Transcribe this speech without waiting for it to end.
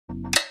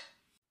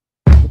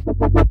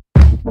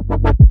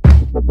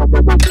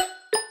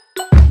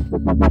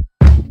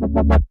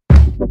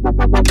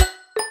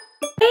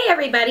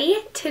Betty.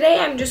 Today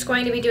I'm just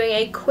going to be doing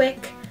a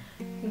quick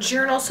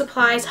journal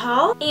supplies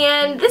haul,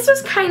 and this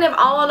was kind of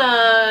all on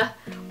a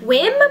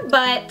whim,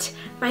 but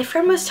my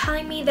friend was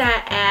telling me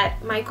that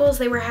at Michael's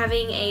they were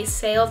having a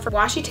sale for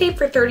washi tape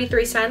for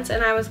 33 cents,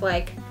 and I was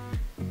like,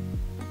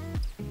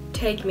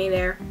 take me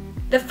there.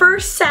 The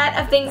first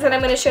set of things that I'm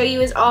going to show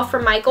you is all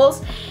from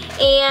Michael's,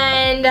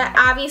 and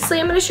obviously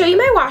I'm going to show you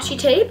my washi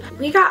tape.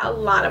 We got a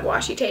lot of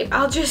washi tape.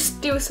 I'll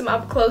just do some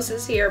up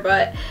closes here,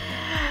 but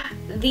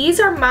these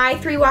are my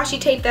 3 washi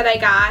tape that I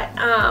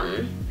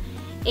got,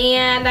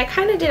 and I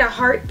kind of did a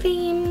heart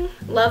theme,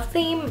 love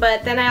theme,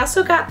 but then I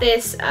also got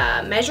this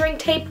measuring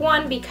tape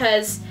one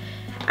because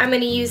I'm going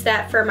to use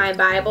that for my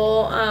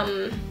Bible.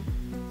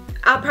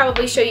 I'll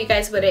probably show you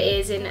guys what it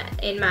is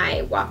in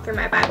my walk through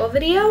my Bible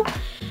video.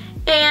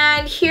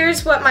 And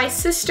here's what my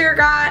sister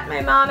got. My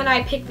mom and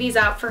I picked these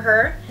out for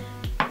her.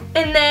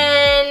 And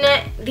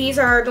then these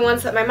are the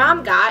ones that my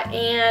mom got,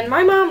 and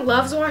my mom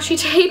loves washi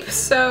tape,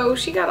 so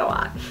she got a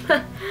lot.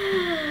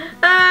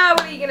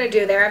 What are you gonna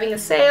do? They're having a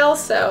sale,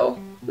 so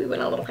we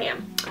went a little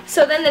ham.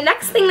 So then the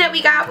next thing that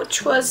we got,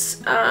 which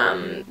was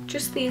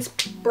just these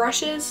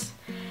brushes,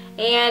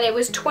 and it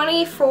was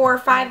 20 for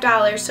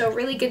 $5, so a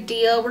really good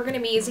deal. We're gonna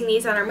be using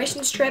these on our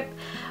missions trip.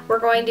 We're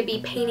going to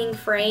be painting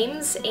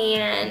frames,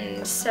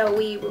 and so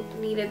we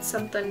needed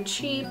something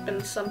cheap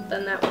and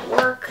something that would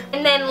work.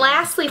 And then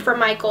lastly from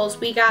Michael's,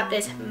 we got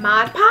this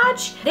Mod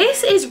Podge.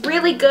 This is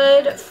really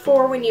good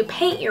for when you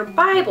paint your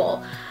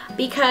Bible,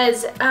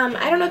 because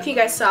I don't know if you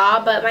guys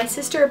saw, but my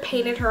sister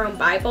painted her own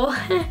Bible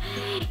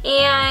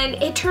and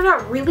it turned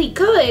out really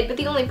good, but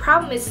the only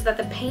problem is that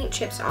the paint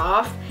chips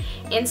off,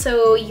 and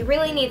so you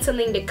really need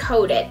something to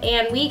coat it,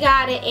 and we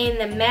got it in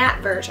the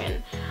matte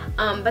version.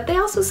 But they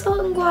also sell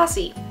it in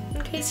glossy,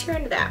 in case you're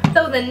into that.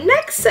 So the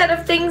next set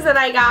of things that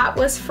I got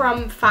was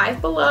from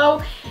Five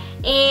Below,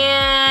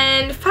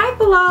 and Five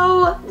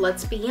Below,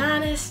 let's be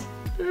honest,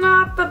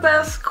 not the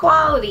best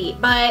quality,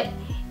 but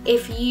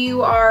if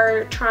you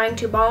are trying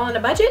to ball on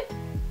a budget,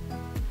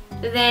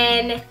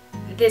 then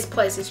this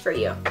place is for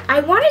you.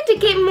 I wanted to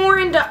get more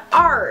into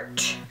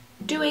art,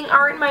 doing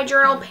art in my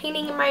journal,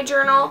 painting in my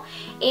journal,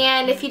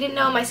 and if you didn't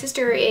know, my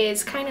sister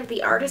is kind of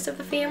the artist of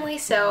the family,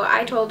 so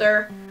I told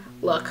her,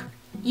 look,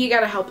 you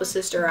gotta help a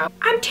sister out.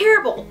 I'm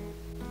terrible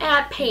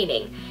at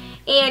painting,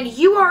 and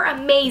you are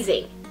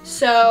amazing,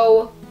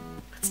 so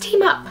let's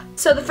team up.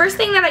 So the first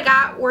thing that I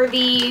got were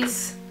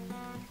these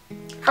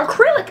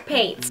acrylic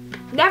paints.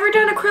 Never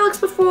done acrylics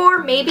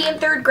before, maybe in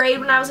 3rd grade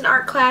when I was in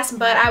art class,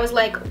 but I was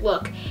like,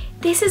 look,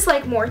 this is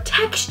like more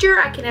texture.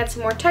 I can add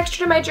some more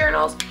texture to my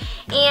journals,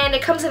 and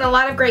it comes in a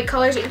lot of great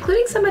colors,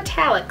 including some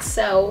metallics,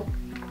 so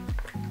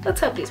let's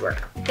hope these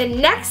work. The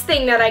next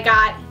thing that I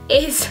got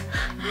is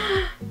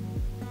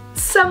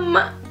some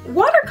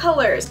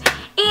watercolors,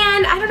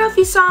 and I don't know if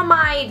you saw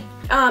my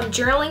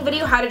journaling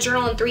video, how to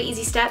journal in 3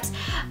 easy steps,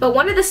 but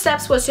one of the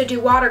steps was to do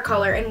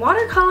watercolor, and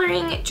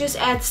watercoloring just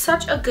adds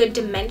such a good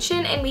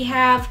dimension, and we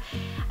have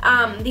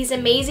these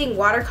amazing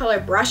watercolor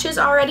brushes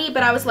already,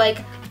 but I was like,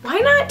 why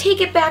not take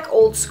it back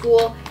old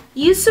school,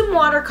 use some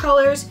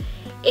watercolors.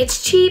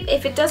 It's cheap.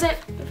 If it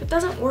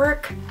doesn't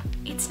work,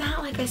 it's not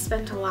like I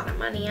spent a lot of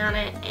money on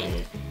it,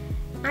 and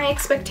my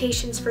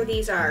expectations for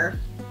these are,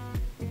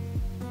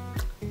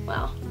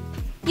 well,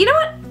 you know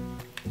what?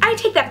 I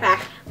take that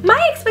back.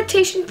 My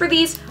expectation for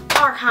these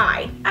are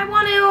high. I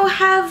want to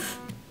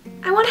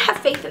have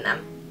faith in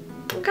them,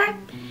 okay?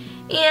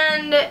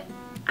 And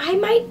I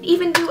might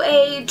even do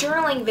a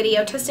journaling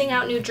video testing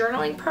out new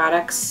journaling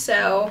products,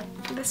 so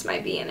this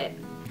might be in it.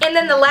 And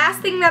then the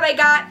last thing that I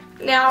got,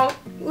 now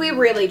we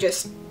really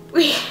just,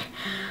 we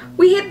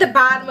hit the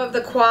bottom of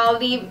the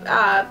quality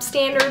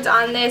standards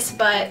on this,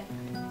 but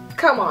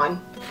come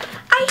on.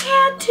 I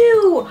had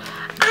to.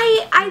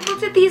 I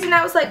looked at these and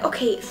I was like,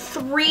 okay,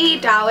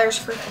 $3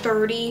 for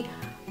 30.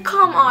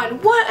 Come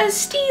on, what a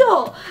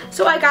steal.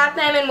 So I got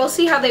them, and we'll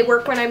see how they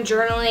work when I'm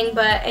journaling,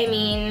 but I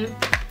mean,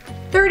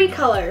 30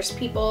 colors,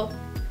 people.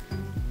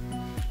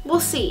 We'll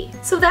see.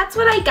 So that's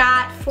what I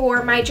got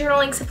for my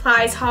journaling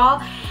supplies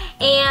haul,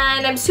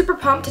 and I'm super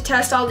pumped to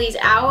test all these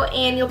out,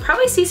 and you'll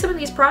probably see some of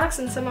these products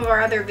in some of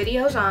our other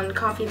videos on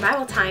Coffee and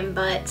Bible Time,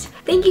 but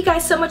thank you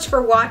guys so much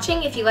for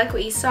watching. If you like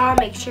what you saw,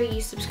 make sure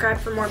you subscribe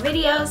for more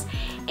videos,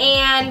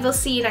 and we'll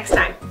see you next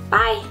time.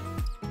 Bye!